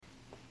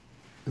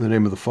In the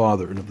name of the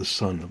Father, and of the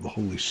Son, and of the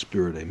Holy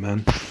Spirit,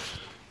 amen.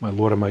 My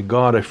Lord and my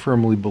God, I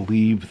firmly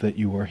believe that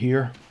you are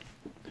here,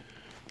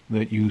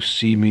 that you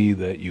see me,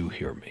 that you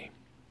hear me.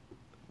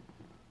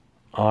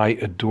 I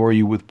adore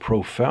you with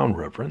profound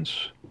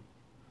reverence.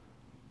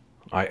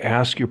 I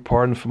ask your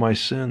pardon for my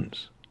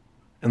sins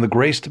and the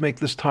grace to make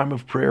this time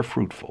of prayer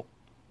fruitful.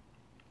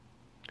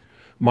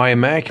 My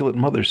Immaculate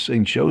Mother,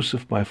 Saint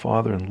Joseph, my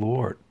Father and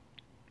Lord,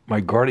 my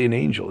guardian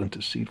angel,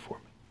 intercede for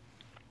me.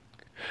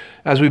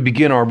 As we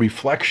begin our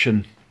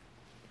reflection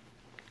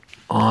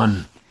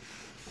on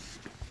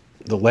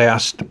the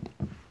last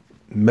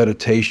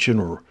meditation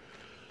or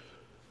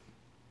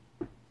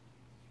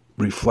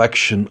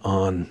reflection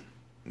on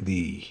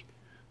the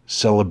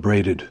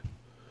celebrated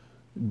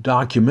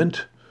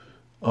document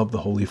of the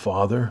Holy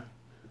Father,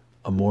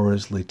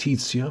 Amoris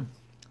Laetitia,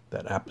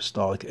 that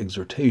apostolic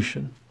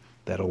exhortation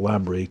that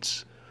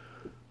elaborates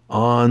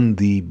on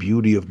the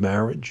beauty of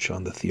marriage,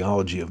 on the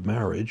theology of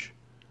marriage,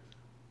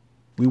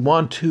 we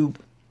want to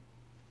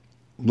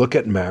look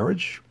at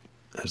marriage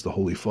as the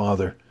Holy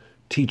Father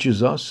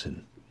teaches us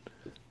in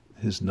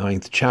his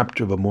 9th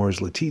chapter of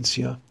Amoris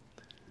Laetitia,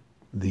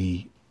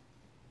 the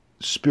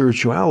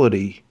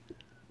spirituality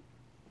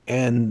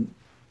and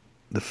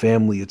the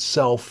family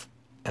itself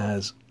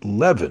as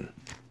leaven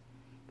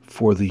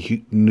for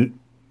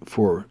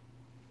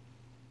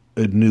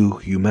a new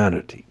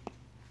humanity.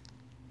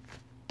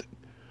 To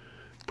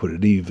put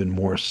it even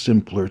more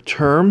simpler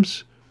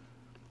terms,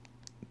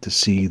 to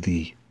see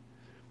the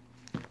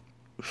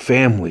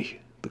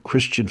family, the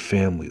Christian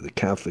family, the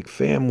Catholic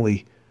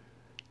family,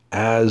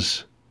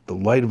 as the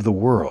light of the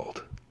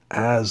world,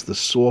 as the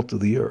salt of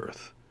the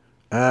earth,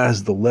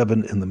 as the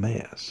leaven in the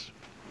Mass.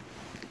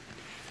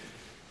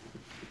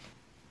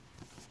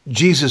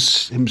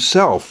 Jesus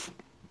himself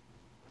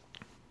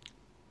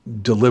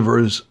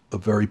delivers a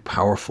very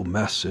powerful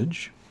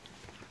message.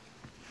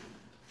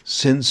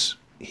 Since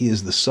he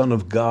is the Son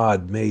of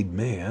God made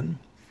man,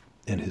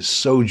 and his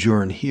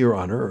sojourn here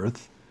on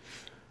earth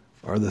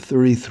are the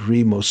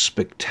 33 most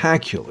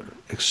spectacular,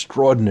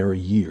 extraordinary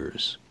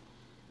years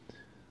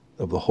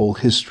of the whole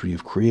history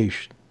of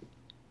creation.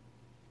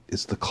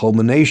 It's the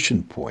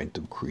culmination point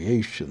of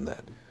creation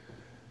that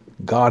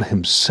God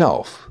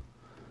himself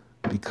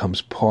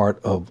becomes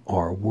part of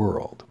our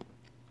world.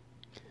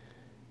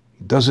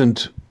 He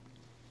doesn't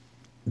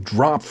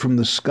drop from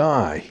the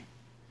sky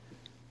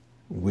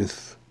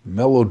with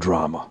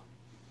melodrama,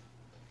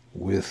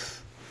 with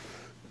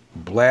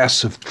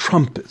blasts of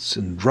trumpets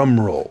and drum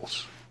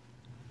rolls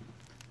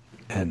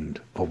and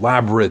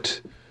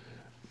elaborate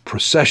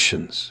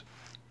processions,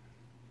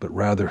 but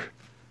rather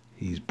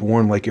he's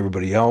born like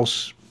everybody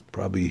else,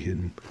 probably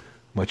in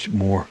much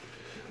more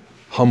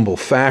humble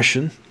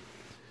fashion,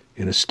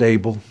 in a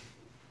stable,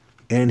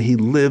 and he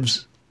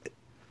lives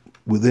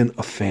within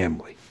a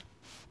family.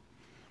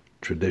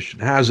 Tradition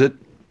has it,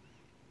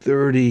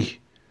 30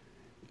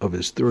 of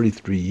his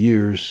 33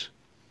 years,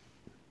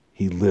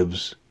 he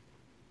lives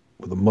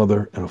with a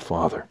mother and a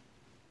father,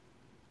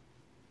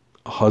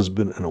 a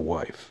husband and a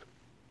wife.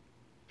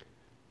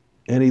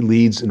 And he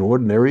leads an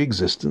ordinary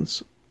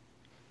existence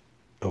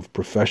of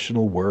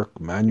professional work,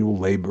 manual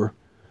labor,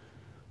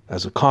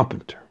 as a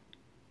carpenter.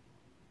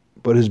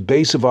 But his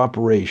base of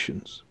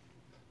operations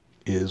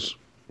is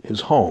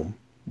his home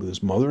with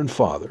his mother and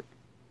father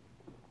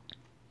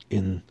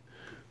in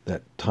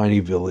that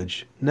tiny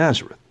village,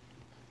 Nazareth.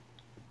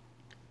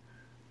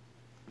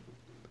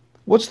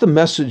 What's the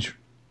message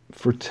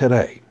for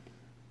today?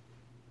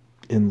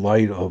 In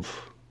light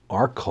of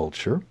our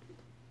culture,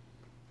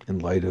 in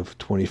light of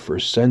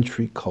 21st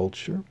century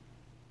culture,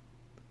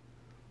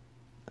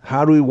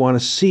 how do we want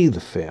to see the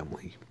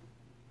family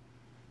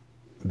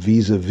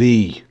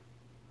vis-a-vis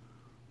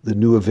the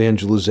new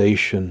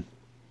evangelization,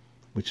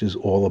 which is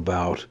all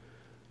about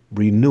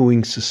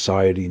renewing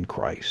society in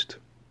Christ,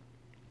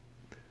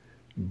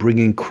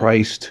 bringing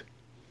Christ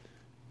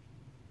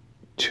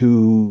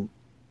to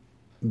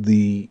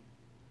the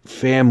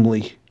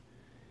family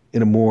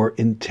in a more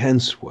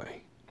intense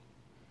way,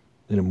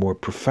 in a more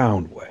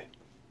profound way?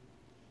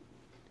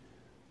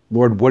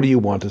 Lord, what do you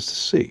want us to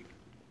see?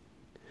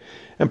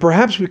 And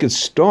perhaps we could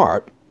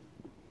start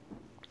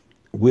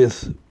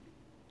with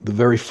the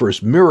very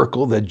first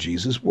miracle that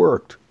Jesus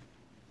worked.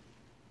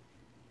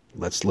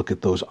 Let's look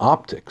at those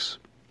optics.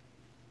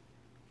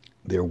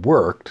 They're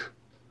worked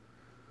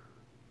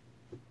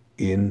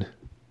in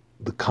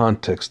the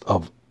context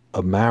of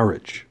a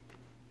marriage,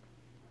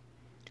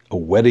 a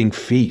wedding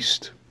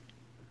feast,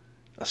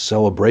 a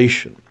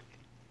celebration.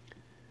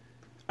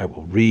 I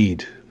will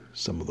read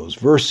some of those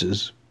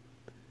verses,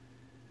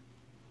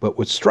 but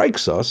what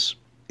strikes us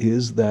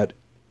is that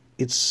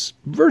it's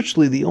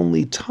virtually the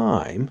only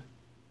time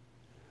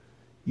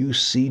you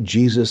see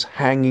Jesus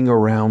hanging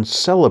around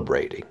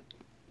celebrating.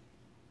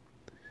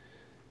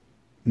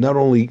 Not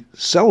only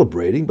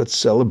celebrating, but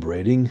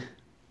celebrating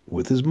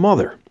with his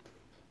mother.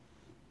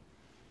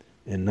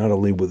 And not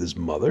only with his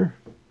mother,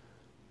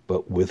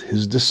 but with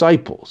his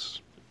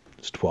disciples.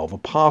 His 12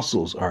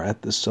 apostles are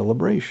at this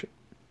celebration.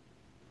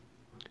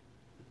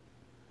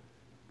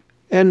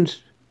 And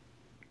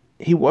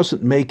he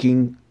wasn't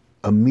making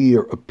a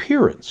mere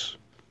appearance.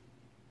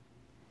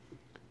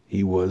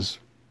 He was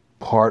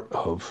part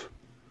of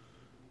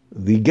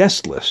the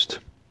guest list,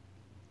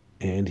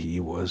 and he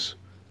was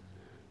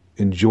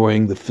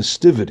enjoying the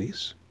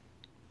festivities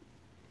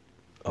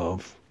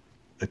of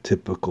a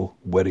typical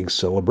wedding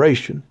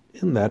celebration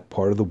in that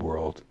part of the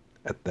world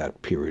at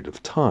that period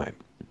of time.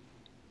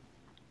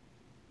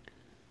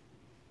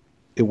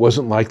 It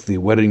wasn't like the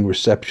wedding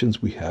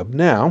receptions we have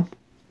now,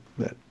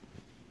 that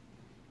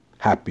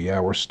happy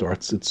hour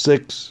starts at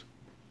 6,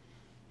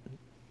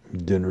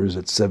 dinner is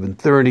at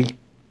 7:30,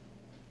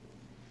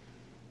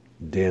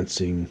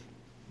 dancing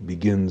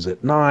begins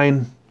at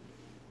 9,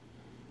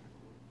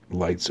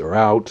 lights are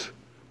out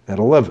at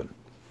 11.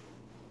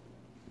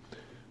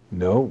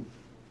 No,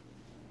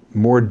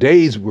 more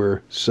days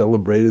were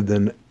celebrated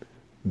than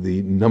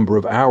the number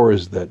of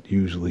hours that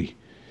usually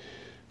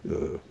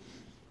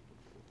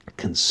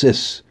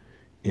consists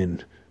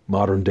in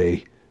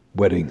modern-day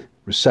wedding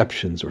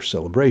receptions or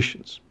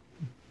celebrations.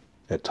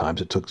 At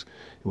times it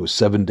was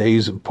 7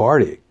 days of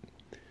partying,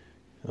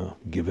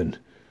 given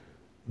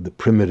the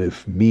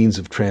primitive means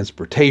of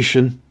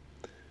transportation,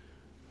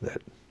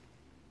 that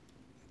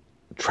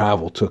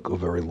travel took a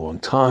very long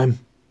time,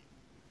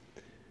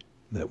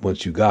 that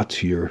once you got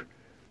to your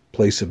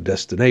place of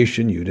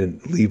destination, you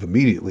didn't leave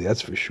immediately,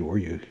 that's for sure.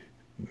 You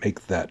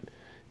make that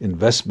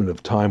investment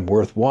of time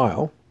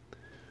worthwhile.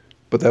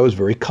 But that was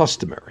very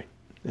customary.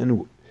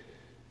 And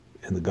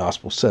the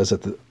gospel says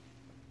that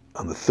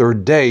on the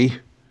third day,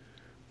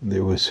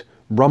 there was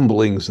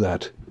rumblings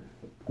that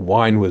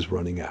wine was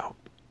running out.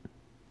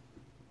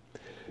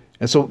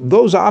 And so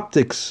those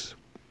optics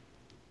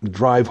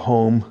drive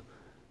home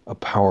a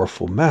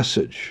powerful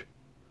message.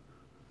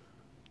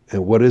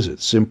 And what is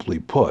it? Simply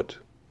put,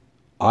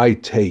 I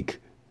take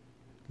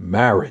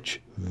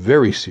marriage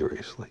very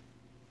seriously.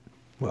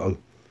 Well,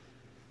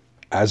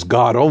 as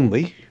God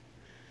only,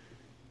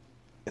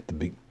 at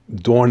the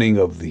dawning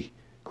of the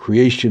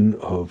creation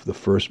of the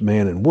first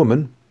man and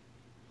woman,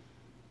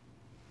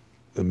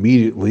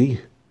 immediately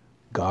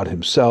God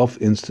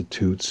himself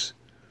institutes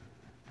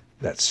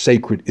that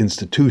sacred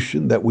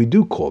institution that we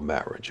do call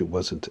marriage. It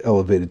wasn't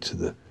elevated to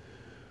the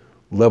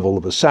level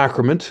of a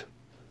sacrament.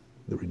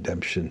 The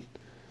redemption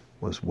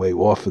was way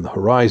off in the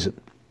horizon.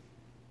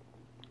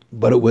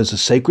 But it was a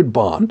sacred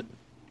bond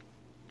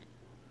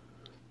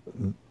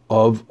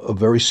of a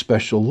very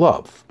special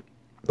love,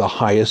 the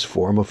highest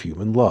form of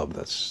human love.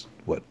 That's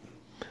what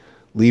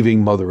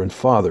leaving mother and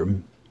father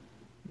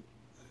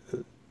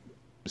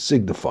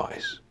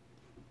signifies.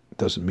 It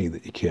doesn't mean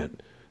that you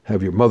can't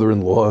have your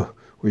mother-in-law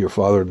or your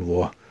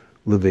father-in-law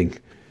living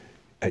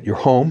at your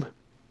home,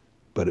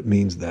 but it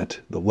means that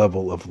the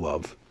level of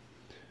love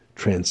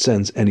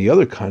transcends any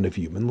other kind of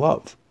human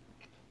love.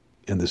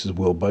 And this is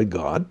willed by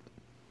God.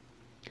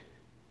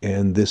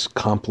 And this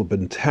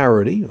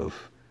complementarity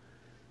of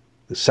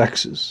the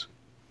sexes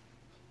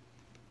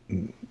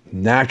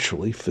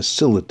naturally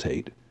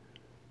facilitate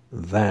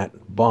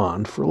that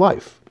bond for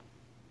life.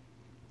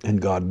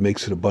 And God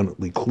makes it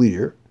abundantly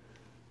clear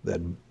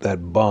that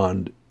that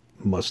bond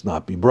must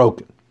not be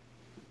broken.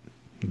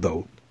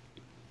 Though,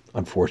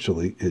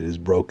 unfortunately, it is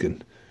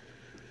broken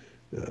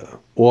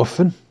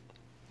often,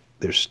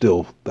 there's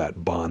still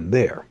that bond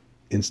there,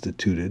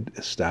 instituted,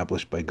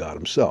 established by God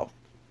himself.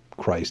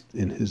 Christ,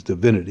 in his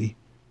divinity,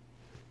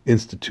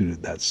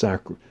 instituted that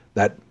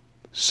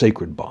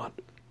sacred bond.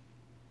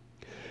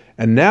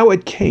 And now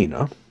at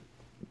Cana,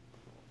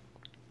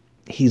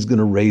 he's going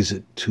to raise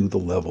it to the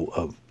level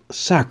of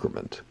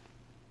sacrament.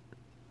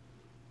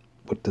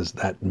 What does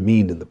that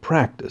mean in the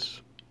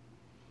practice?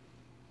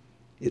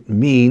 It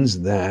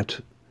means that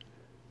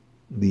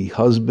the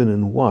husband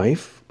and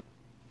wife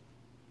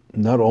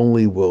not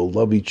only will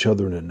love each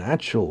other in a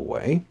natural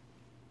way,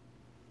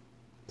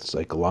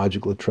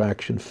 psychological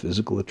attraction,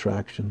 physical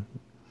attraction,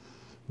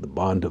 the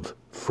bond of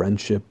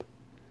friendship,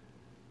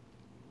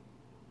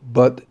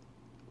 but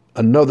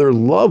another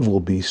love will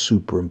be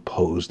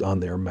superimposed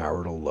on their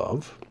marital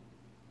love.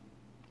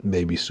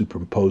 Maybe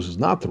superimposed is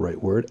not the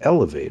right word,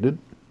 elevated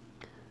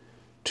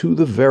to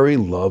the very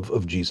love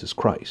of Jesus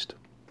Christ.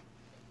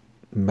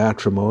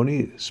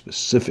 Matrimony, a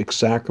specific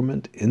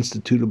sacrament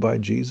instituted by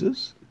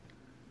Jesus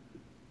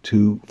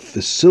to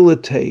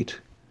facilitate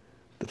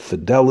the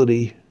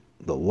fidelity,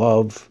 the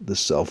love, the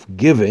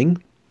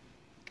self-giving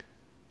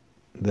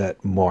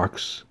that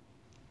marks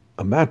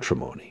a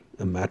matrimony,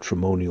 a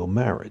matrimonial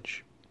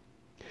marriage.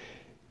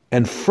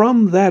 And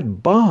from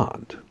that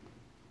bond,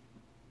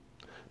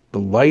 the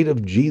light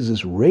of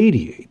Jesus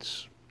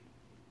radiates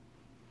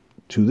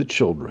to the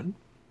children,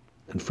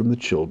 and from the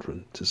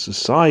children to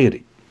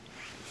society.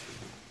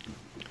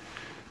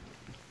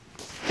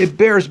 It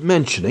bears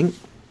mentioning,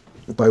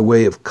 by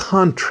way of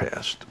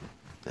contrast,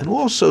 and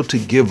also to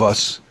give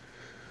us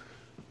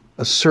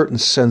a certain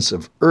sense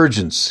of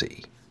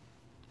urgency,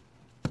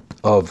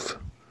 of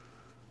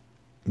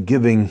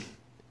giving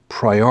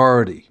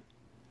priority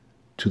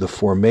to the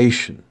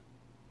formation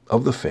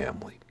of the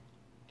family,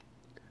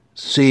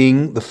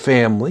 seeing the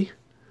family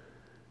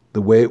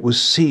the way it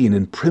was seen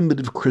in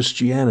primitive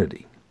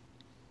Christianity,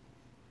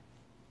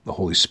 The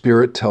Holy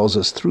Spirit tells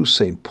us through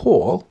St.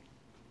 Paul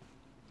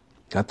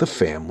that the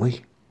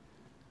family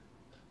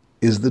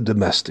is the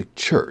domestic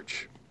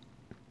church.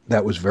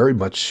 That was very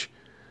much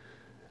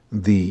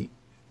the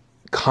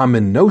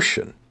common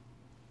notion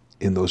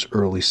in those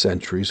early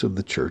centuries of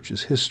the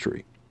church's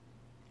history,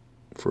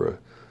 for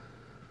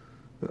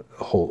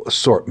a whole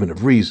assortment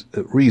of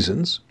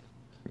reasons.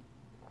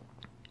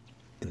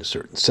 In a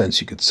certain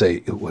sense, you could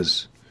say it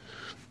was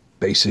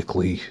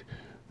basically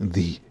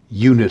the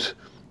unit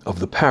of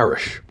the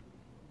parish.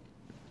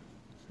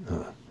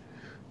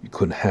 You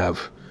couldn't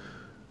have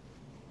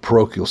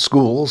parochial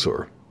schools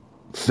or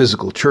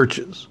physical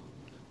churches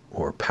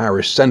or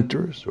parish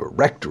centers or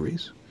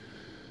rectories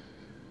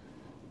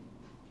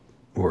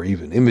or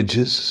even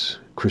images,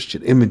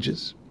 Christian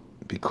images,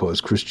 because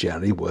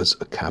Christianity was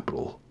a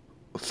capital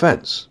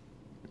offense.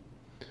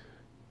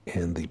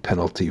 And the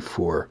penalty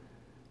for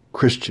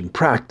Christian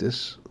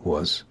practice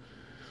was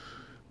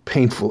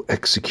painful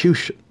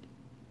execution.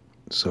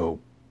 So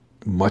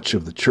much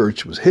of the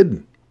church was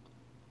hidden,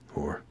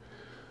 or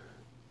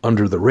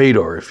under the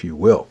radar, if you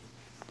will.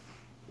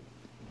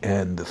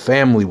 And the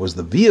family was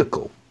the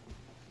vehicle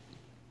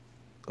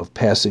of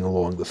passing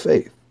along the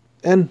faith.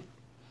 And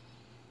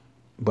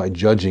by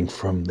judging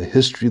from the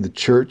history of the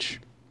church,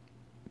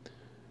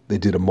 they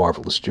did a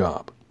marvelous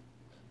job,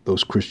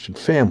 those Christian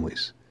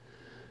families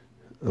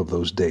of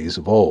those days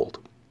of old.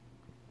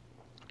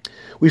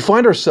 We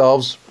find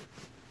ourselves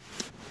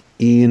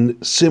in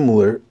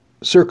similar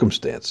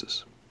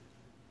circumstances.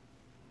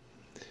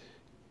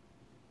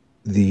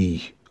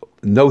 The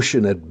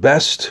notion at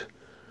best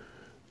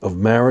of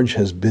marriage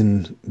has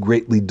been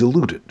greatly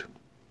diluted.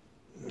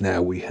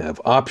 Now we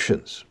have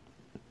options.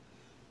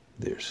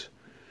 There's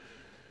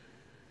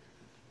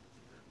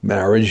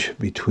marriage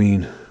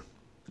between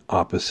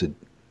opposite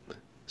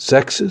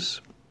sexes,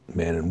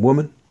 man and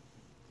woman,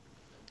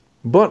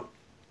 but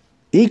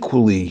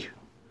equally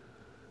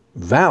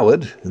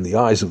valid in the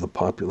eyes of the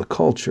popular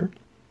culture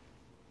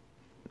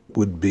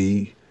would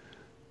be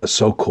a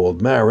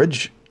so-called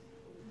marriage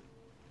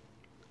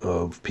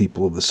of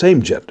people of the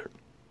same gender.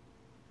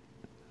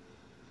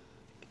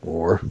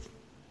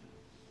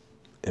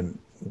 And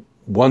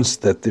once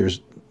that there's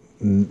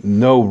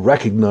no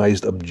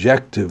recognized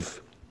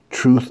objective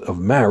truth of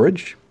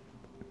marriage,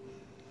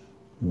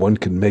 one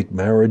can make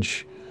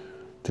marriage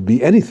to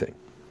be anything.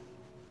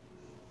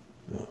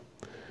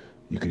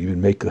 You could even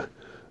make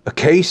a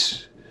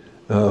case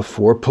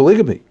for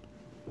polygamy,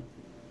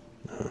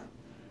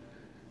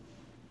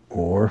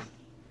 or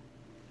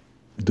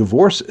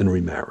divorce and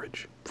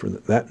remarriage, for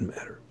that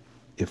matter.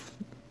 If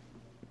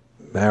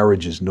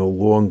marriage is no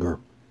longer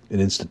an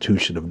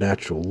institution of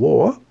natural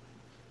law,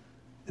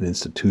 an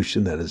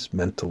institution that is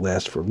meant to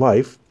last for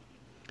life,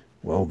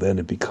 well, then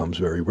it becomes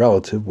very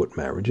relative what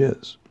marriage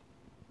is.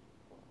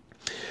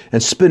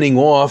 And spinning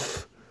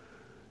off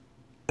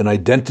an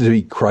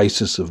identity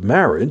crisis of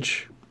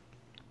marriage,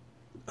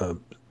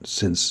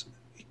 since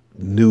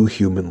new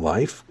human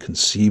life,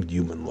 conceived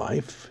human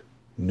life,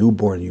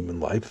 newborn human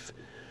life,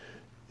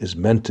 is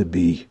meant to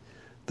be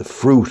the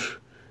fruit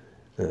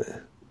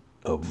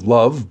of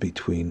love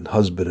between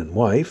husband and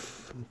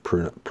wife,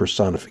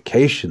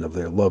 personification of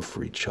their love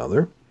for each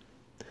other.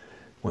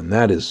 When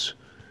that is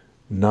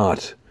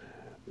not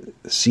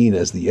seen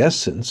as the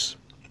essence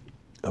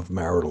of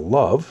marital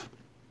love,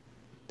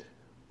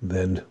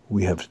 then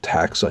we have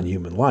attacks on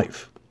human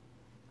life,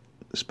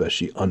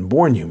 especially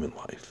unborn human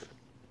life.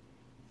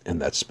 And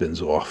that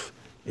spins off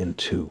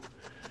into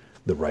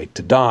the right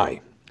to die,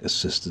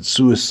 assisted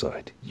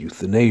suicide,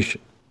 euthanasia,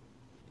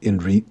 in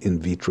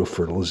vitro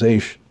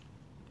fertilization,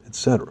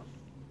 etc.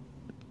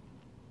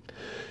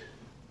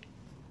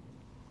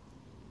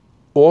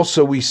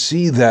 Also, we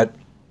see that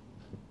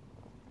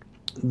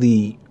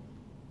the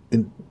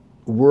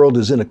world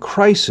is in a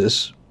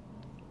crisis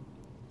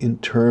in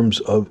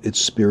terms of its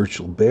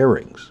spiritual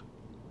bearings.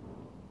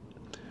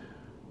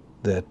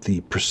 That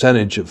the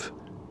percentage of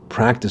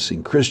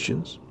practicing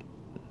Christians,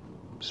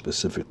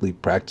 specifically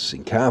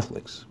practicing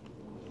Catholics,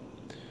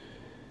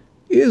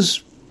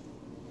 is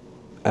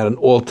at an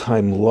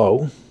all-time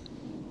low.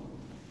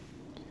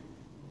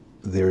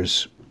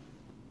 There's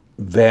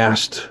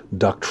vast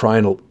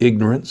doctrinal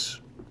ignorance.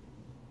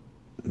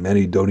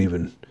 Many don't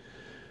even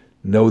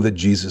know that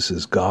Jesus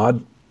is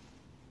God.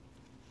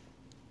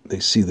 They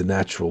see the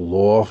natural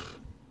law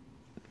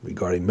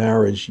regarding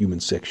marriage, human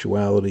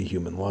sexuality,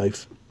 human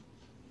life,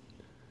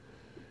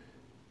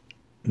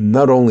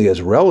 not only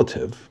as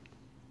relative,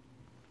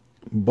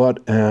 but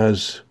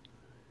as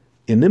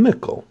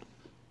inimical,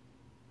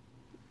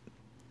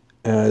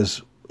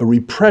 as a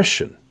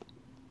repression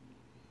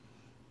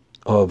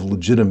of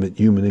legitimate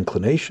human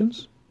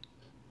inclinations,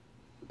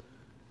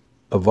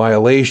 a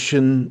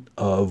violation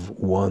of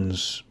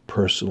one's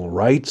personal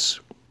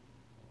rights,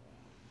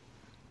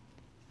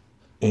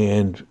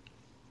 and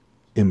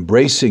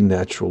embracing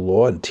natural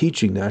law and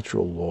teaching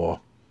natural law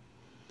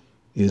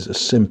is a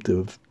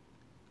symptom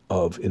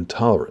of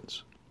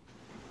intolerance.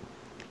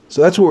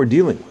 So that's what we're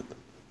dealing with.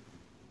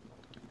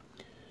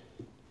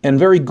 And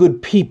very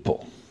good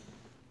people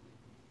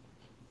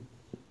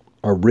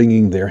are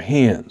wringing their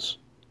hands.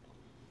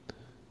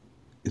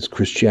 Is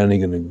Christianity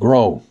going to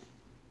grow?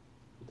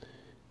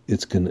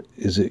 Is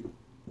it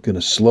going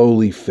to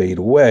slowly fade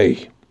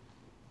away?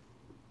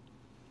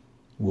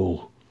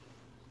 Will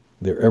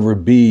there ever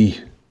be,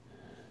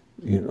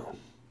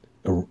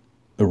 a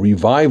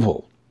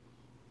revival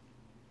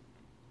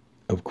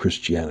of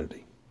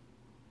Christianity?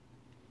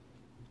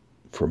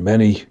 For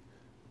many,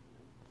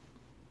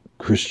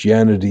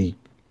 Christianity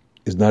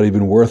is not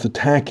even worth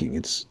attacking.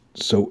 It's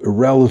so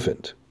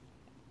irrelevant.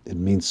 It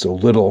means so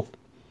little,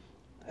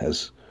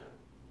 has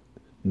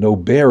no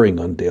bearing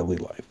on daily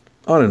life.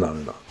 On and on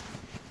and on.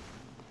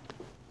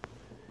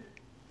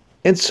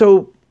 And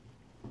so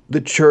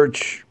the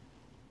church,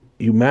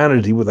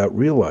 humanity, without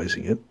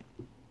realizing it,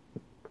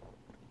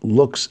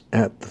 looks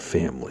at the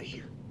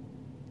family.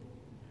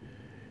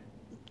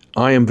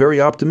 I am very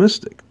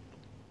optimistic.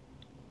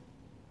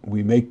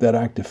 We make that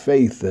act of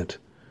faith that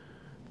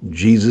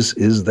Jesus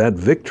is that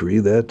victory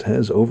that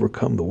has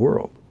overcome the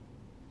world.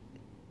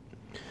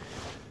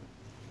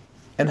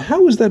 And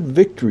how is that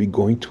victory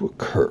going to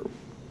occur?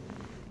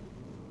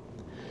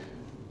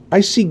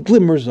 I see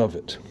glimmers of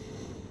it.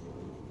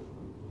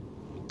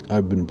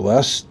 I've been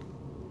blessed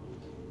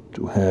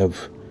to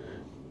have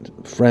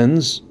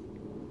friends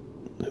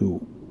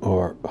who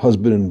are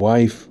husband and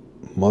wife,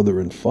 mother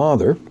and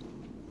father,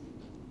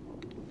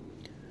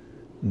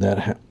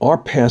 that are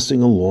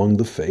passing along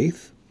the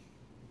faith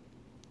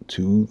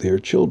to their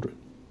children.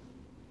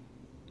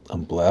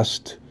 I'm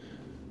blessed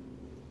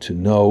to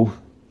know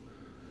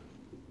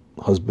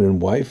husband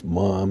and wife,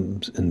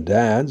 moms and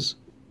dads,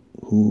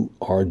 who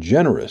are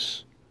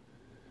generous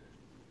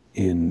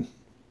in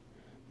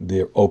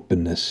their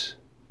openness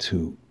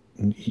to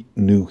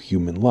new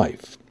human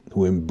life,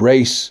 who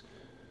embrace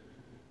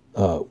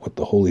what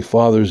the Holy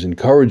Father is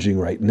encouraging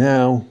right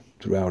now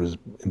throughout his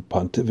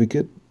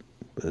pontificate,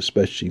 but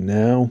especially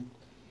now,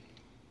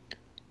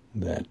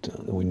 that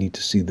we need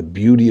to see the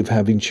beauty of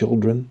having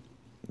children,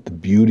 the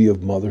beauty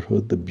of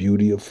motherhood, the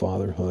beauty of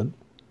fatherhood.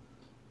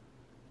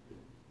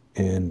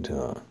 And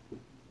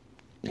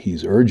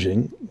he's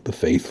urging the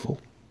faithful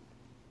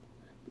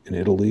in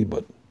Italy,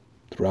 but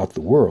throughout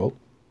the world,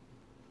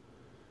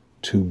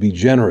 to be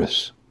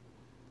generous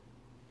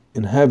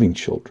in having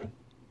children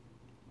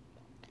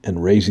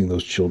and raising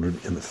those children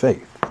in the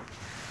faith.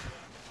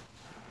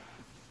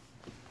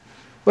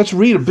 Let's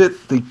read a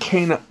bit the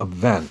Cana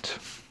event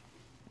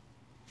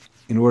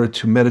in order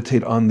to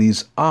meditate on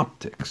these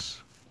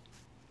optics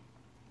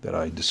that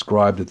I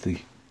described at the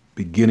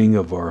beginning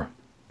of our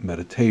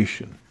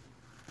meditation.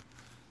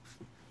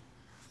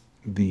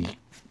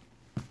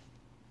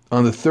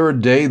 On the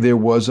third day, there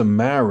was a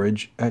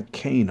marriage at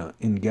Cana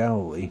in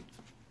Galilee,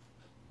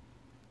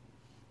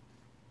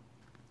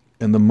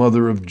 and the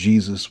mother of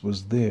Jesus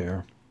was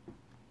there.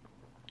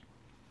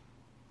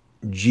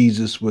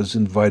 Jesus was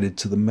invited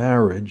to the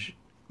marriage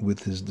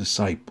with his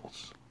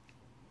disciples.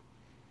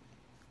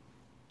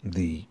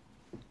 The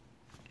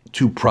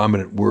two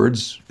prominent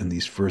words in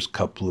these first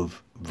couple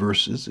of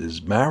verses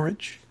is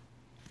marriage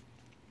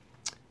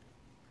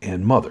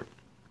and mother.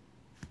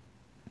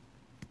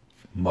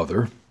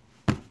 Mother,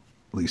 at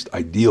least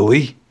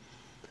ideally,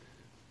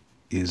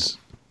 is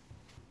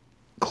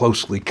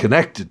closely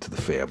connected to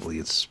the family.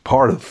 It's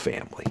part of the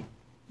family.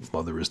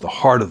 Mother is the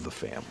heart of the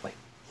family.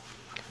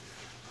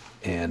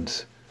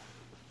 And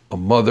a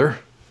mother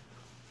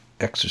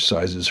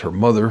exercises her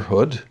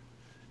motherhood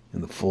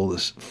in the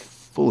fullest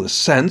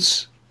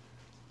sense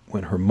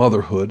when her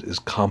motherhood is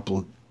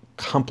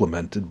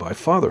complemented by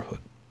fatherhood.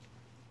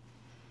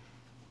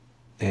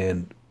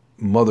 And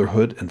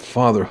motherhood and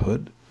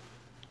fatherhood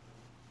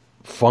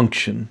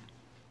function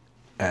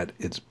at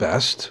its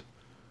best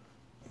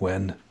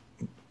when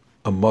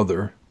a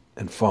mother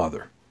and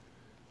father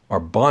are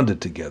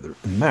bonded together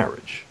in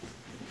marriage.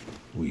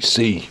 We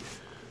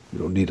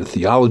don't need a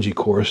theology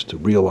course to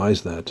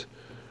realize that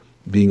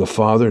being a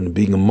father and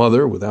being a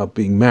mother without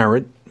being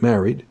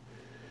married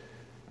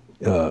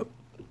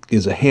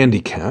is a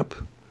handicap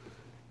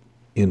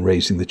in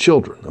raising the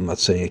children. I'm not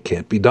saying it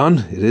can't be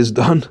done. It is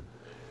done.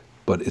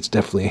 But it's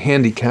definitely a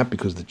handicap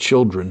because the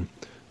children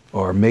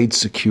are made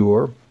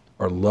secure,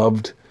 are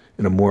loved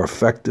in a more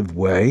effective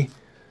way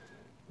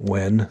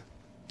when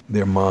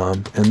their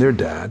mom and their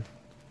dad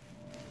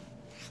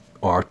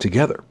are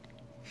together,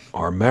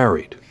 are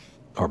married,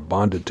 are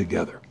bonded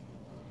together.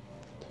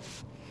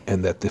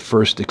 And that the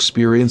first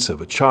experience of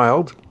a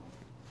child,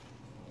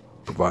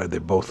 provided they're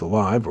both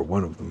alive or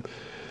one of them,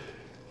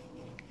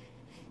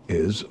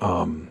 is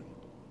the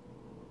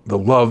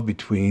love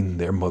between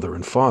their mother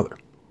and father.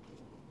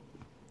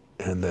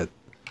 And that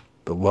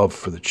the love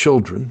for the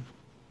children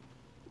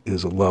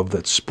is a love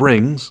that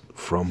springs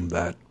from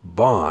that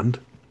bond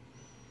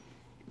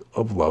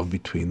of love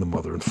between the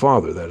mother and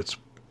father. That's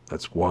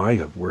why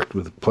I've worked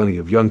with plenty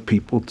of young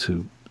people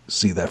to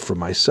see that for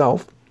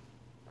myself.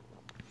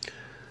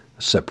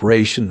 A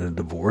separation and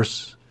a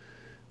divorce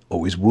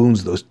always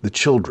wounds the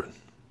children,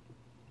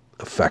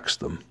 affects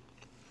them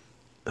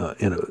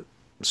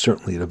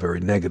certainly in a very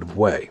negative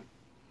way.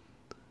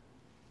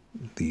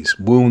 These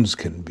wounds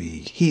can be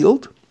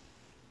healed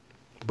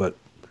But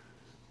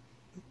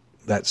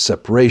that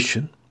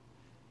separation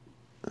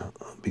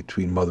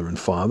between mother and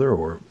father,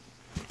 or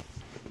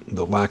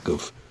the lack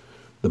of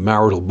the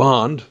marital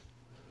bond,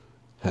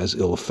 has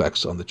ill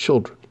effects on the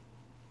children.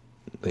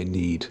 They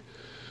need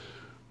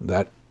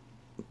that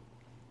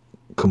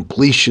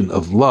completion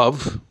of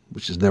love,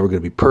 which is never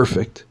going to be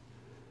perfect,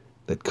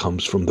 that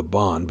comes from the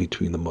bond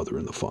between the mother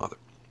and the father.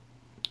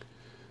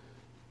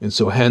 And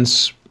so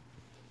hence,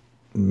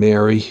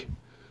 Mary,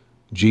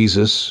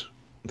 Jesus,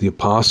 the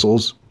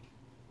apostles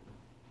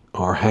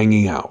are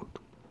hanging out.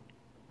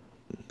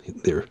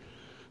 They're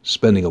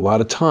spending a lot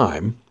of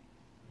time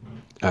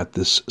at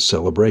this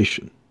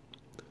celebration.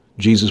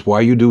 Jesus, why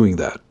are you doing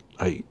that?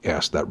 I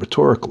asked that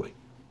rhetorically.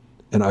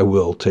 And I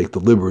will take the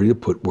liberty to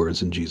put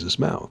words in Jesus'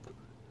 mouth.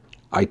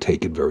 I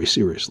take it very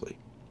seriously.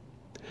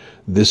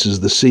 This is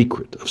the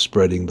secret of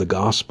spreading the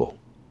gospel.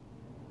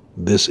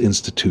 This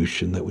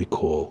institution that we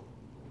call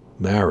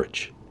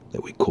marriage,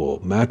 that we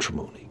call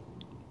matrimony.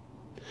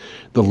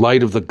 The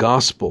light of the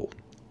gospel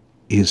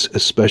is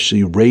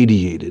especially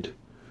radiated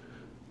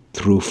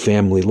through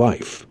family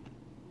life,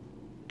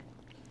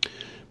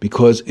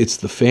 because it's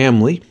the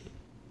family,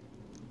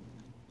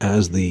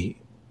 as the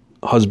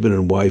husband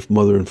and wife,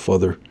 mother and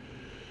father,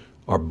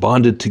 are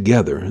bonded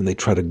together and they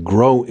try to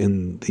grow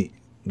in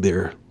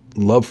their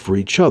love for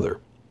each other.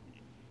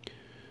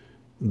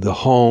 The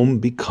home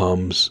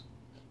becomes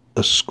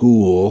a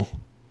school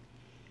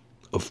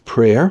of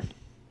prayer,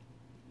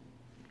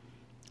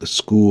 a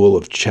school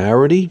of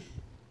charity,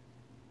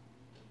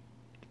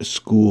 a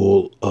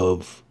school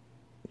of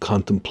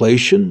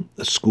contemplation,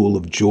 a school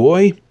of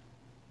joy,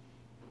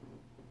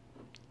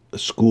 a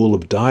school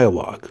of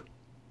dialogue.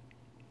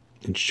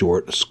 In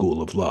short, a school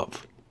of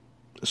love,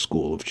 a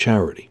school of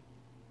charity.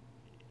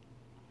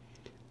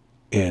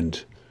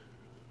 And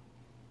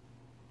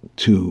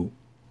to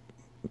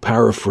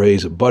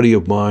paraphrase a buddy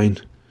of mine,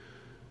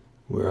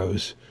 where I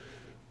was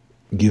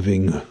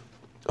giving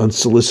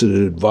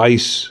unsolicited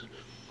advice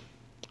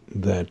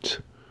that,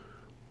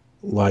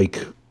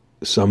 like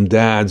some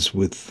dads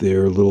with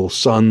their little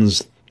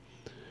sons,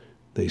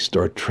 they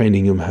start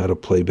training them how to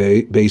play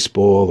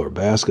baseball or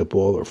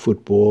basketball or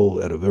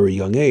football at a very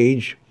young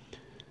age.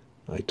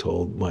 I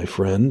told my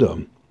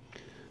friend,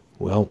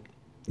 well,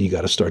 you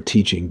got to start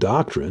teaching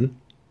doctrine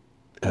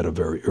at a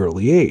very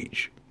early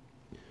age.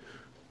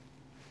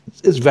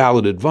 It's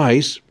valid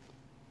advice,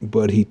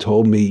 but he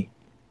told me,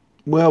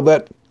 well,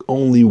 that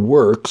only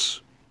works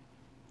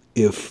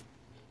if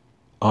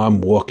I'm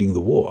walking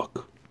the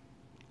walk.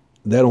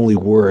 That only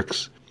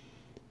works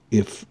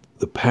if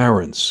the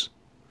parents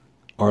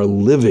are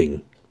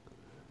living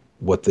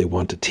what they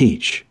want to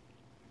teach,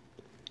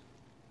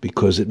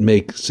 because it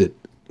makes it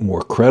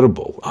more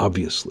credible,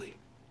 obviously.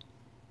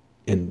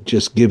 And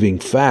just giving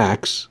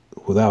facts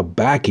without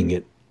backing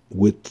it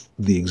with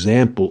the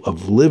example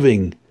of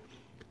living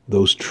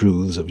those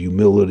truths of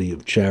humility,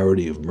 of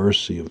charity, of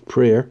mercy, of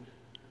prayer,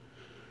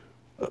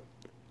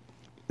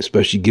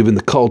 especially given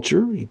the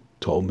culture, he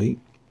told me,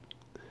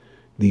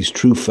 these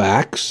true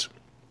facts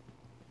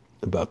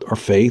about our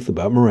faith,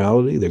 about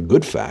morality, they're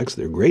good facts,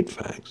 they're great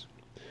facts,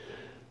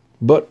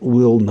 but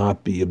will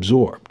not be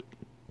absorbed.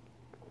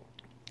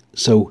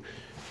 So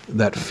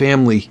that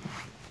family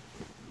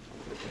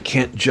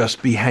can't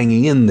just be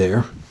hanging in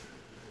there.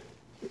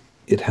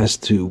 It has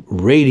to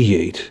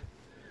radiate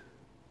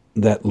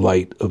that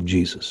light of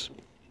Jesus.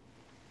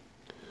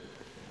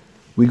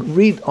 We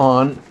read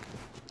on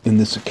in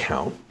this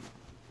account,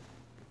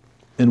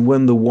 and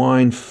when the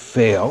wine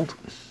failed,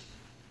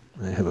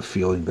 I have a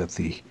feeling that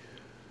the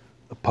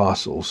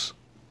apostles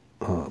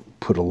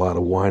put a lot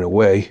of wine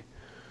away,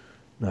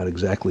 not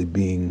exactly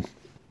being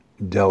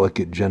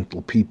delicate,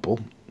 gentle people,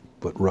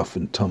 but rough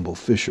and tumble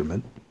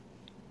fishermen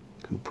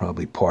who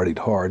probably partied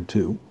hard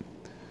too.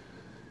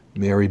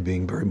 Mary,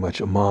 being very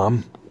much a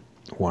mom,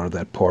 wanted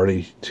that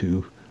party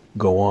to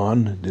go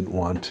on, didn't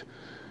want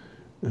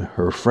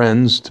her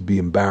friends to be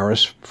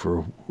embarrassed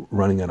for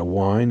running out of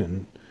wine,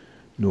 and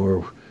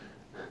nor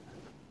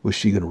was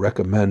she going to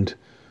recommend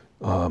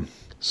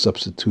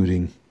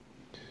substituting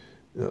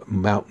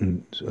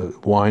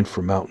wine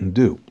for Mountain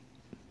Dew,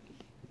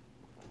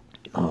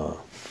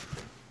 or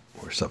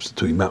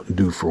substituting Mountain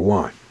Dew for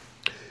wine.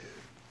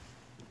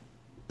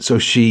 So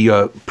she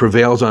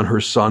prevails on her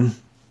son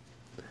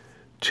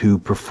to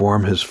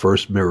perform his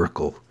first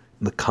miracle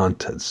in the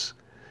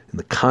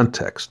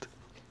context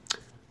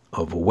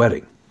of a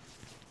wedding.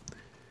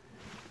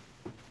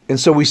 And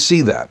so we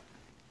see that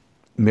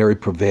Mary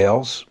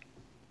prevails,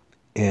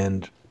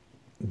 and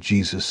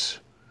Jesus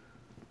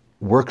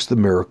works the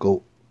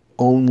miracle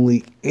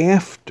only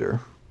after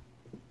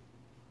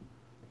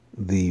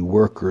the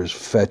workers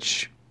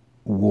fetch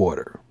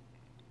water.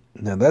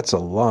 Now that's a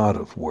lot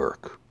of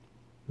work.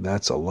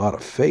 That's a lot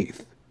of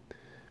faith,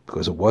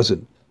 because it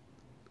wasn't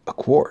a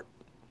quart.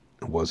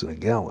 It wasn't a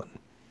gallon.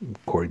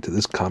 According to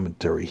this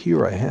commentary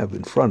here I have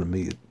in front of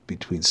me,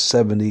 between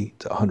 70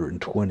 to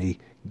 120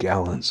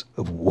 gallons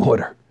of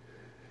water.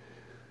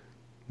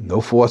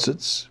 No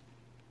faucets,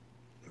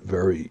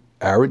 very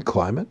arid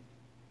climate,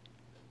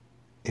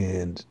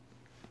 and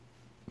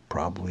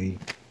probably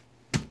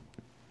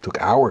took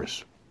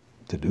hours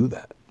to do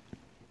that.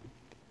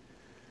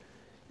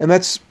 And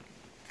that's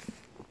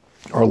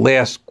our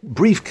last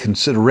brief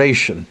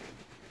consideration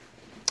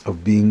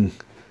of being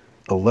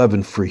a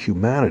leaven for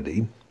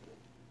humanity.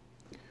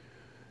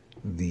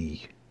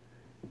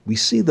 We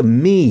see the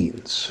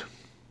means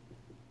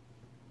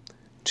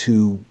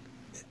to,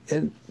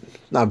 and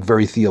not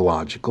very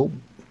theological,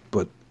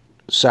 but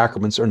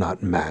sacraments are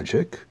not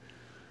magic.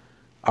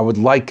 I would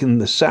liken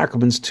the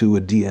sacraments to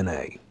a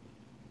DNA.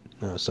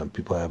 Now, some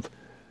people have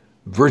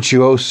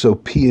virtuoso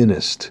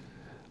pianist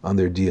on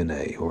their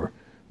DNA, or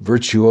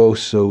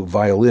virtuoso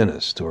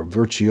violinist, or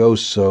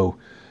virtuoso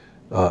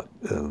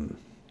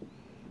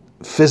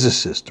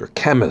physicist, or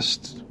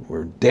chemist,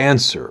 or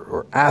dancer,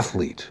 or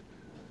athlete,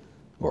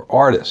 or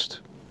artist.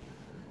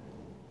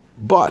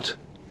 But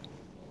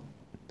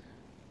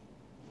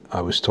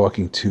I was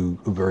talking to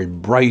a very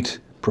bright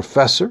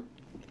professor,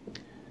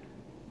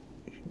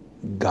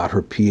 got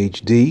her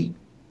PhD,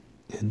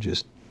 and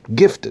just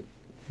gifted,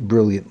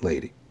 brilliant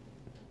lady.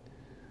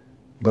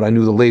 But I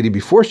knew the lady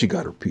before she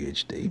got her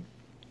PhD,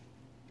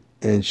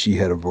 and she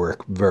had to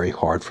work very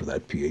hard for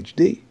that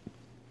PhD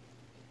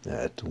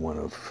at one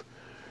of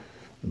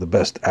the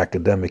best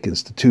academic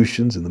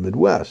institutions in the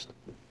Midwest.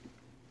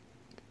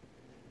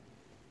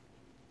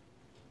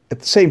 At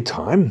the same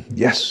time,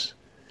 yes,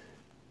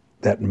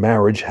 that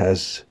marriage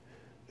has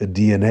a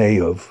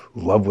DNA of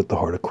love with the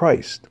heart of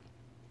Christ,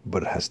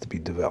 but it has to be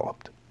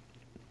developed.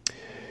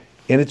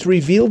 And it's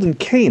revealed in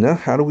Cana.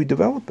 How do we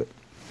develop it?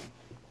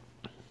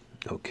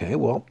 Okay,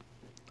 well,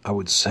 I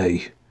would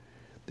say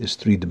there's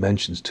three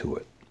dimensions to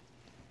it.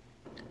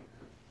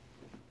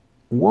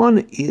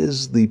 One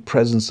is the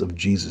presence of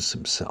Jesus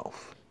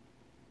himself,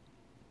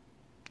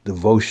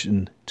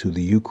 devotion to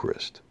the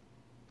Eucharist,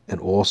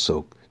 and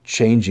also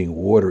changing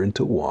water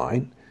into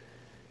wine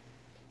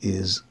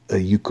is a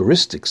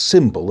Eucharistic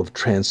symbol of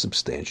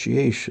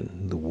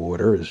transubstantiation. The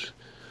water is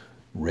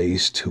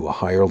raised to a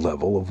higher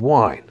level of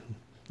wine.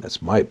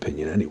 That's my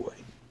opinion anyway.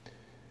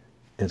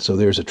 And so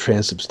there's a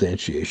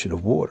transubstantiation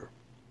of water,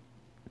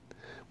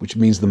 which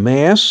means the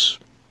Mass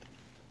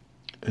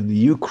and the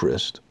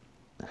Eucharist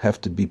have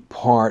to be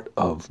part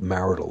of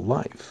marital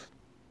life,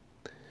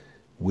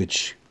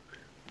 which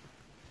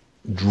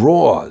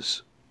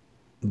draws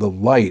the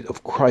light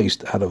of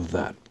Christ out of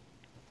that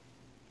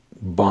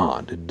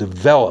bond. It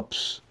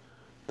develops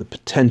the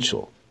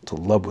potential to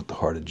love with the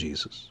heart of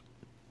Jesus.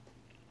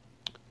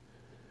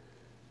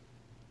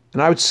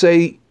 And I would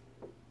say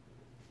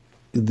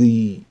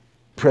the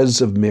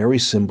presence of Mary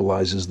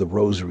symbolizes the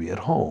rosary at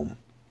home.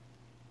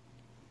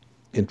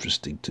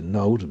 Interesting to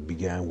note, it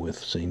began with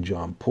St.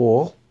 John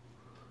Paul,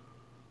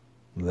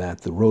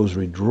 that the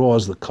rosary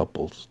draws the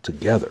couples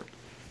together.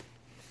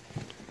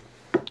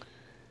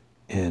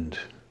 And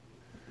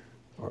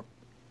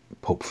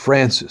Pope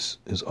Francis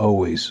is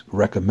always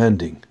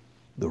recommending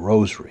the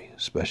rosary,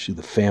 especially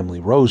the family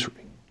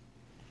rosary.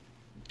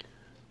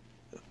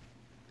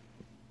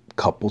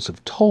 Couples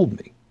have told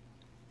me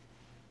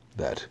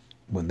that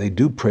when they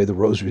do pray the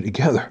rosary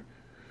together,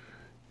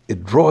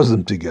 it draws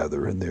them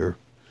together, and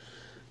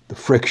the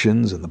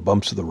frictions and the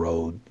bumps of the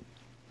road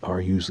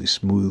are usually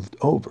smoothed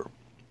over.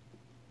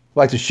 I'd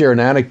like to share an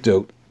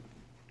anecdote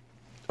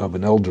of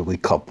an elderly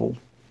couple,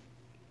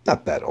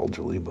 not that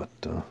elderly, but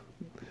at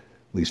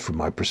least from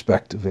my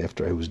perspective,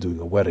 after I was doing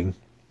a wedding,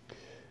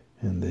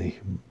 and they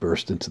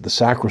burst into the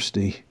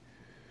sacristy,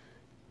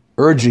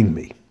 urging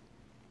me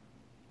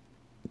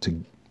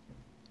to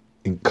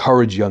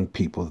encourage young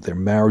people that their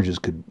marriages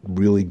could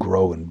really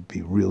grow and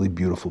be really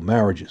beautiful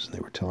marriages. And they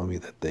were telling me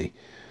that they,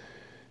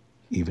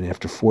 even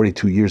after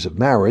 42 years of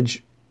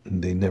marriage,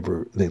 they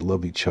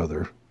love each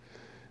other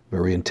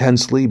very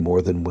intensely,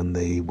 more than when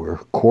they were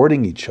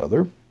courting each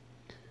other.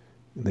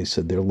 And they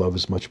said their love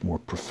is much more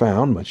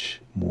profound, much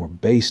more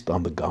based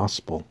on the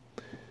gospel.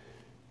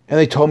 And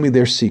they told me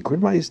their secret.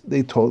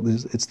 They told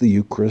us it's the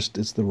Eucharist,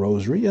 it's the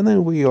Rosary, and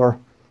then we are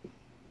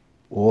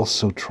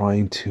also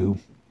trying to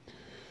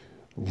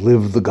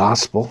live the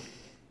gospel.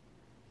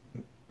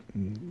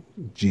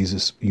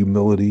 Jesus'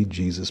 humility,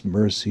 Jesus'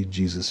 mercy,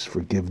 Jesus'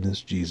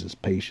 forgiveness, Jesus'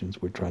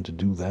 patience. We're trying to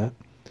do that.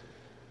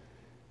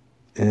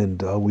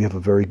 And we have a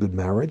very good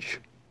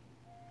marriage.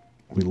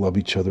 We love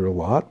each other a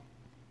lot.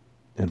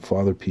 And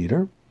Father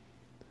Peter,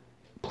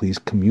 please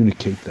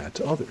communicate that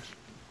to others.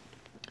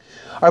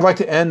 I'd like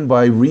to end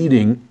by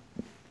reading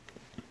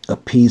a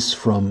piece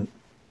from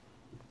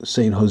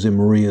St.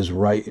 Josemaria's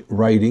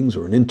writings,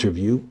 or an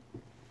interview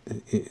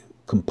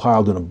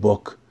compiled in a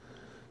book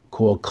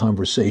called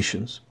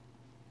Conversations.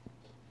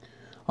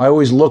 I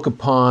always look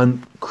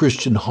upon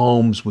Christian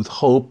homes with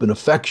hope and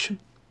affection,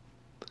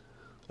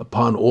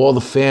 upon all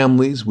the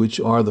families which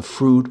are the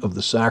fruit of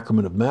the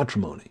sacrament of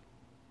matrimony.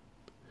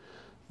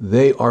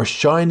 They are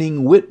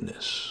shining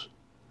witness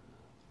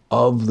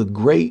of the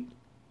great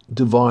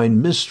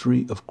divine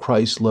mystery of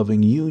Christ's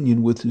loving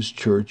union with his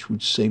church,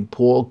 which St.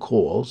 Paul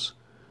calls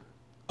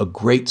a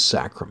great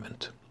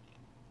sacrament.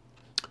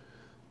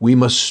 We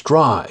must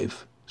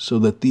strive so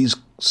that these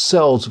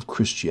cells of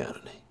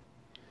Christianity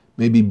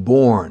may be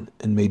born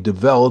and may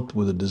develop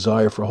with a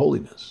desire for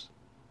holiness,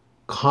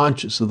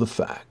 conscious of the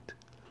fact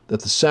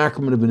that the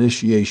sacrament of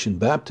initiation,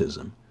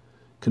 baptism,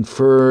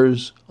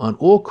 confers on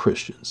all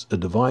Christians a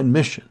divine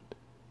mission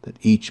that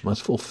each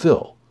must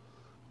fulfill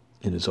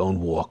in his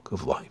own walk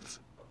of life.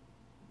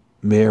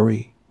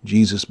 Mary,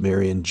 Jesus,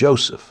 Mary, and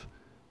Joseph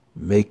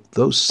make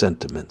those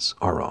sentiments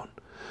our own.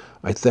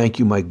 I thank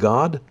you, my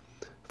God,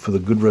 for the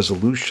good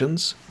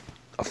resolutions,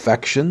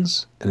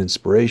 affections, and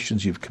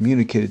inspirations you've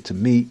communicated to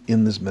me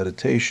in this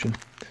meditation.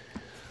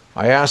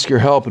 I ask your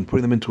help in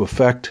putting them into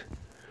effect.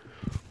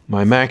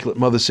 My Immaculate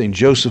Mother, St.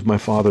 Joseph, my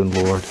Father and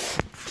Lord,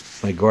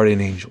 my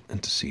guardian angel,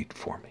 intercede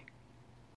for me.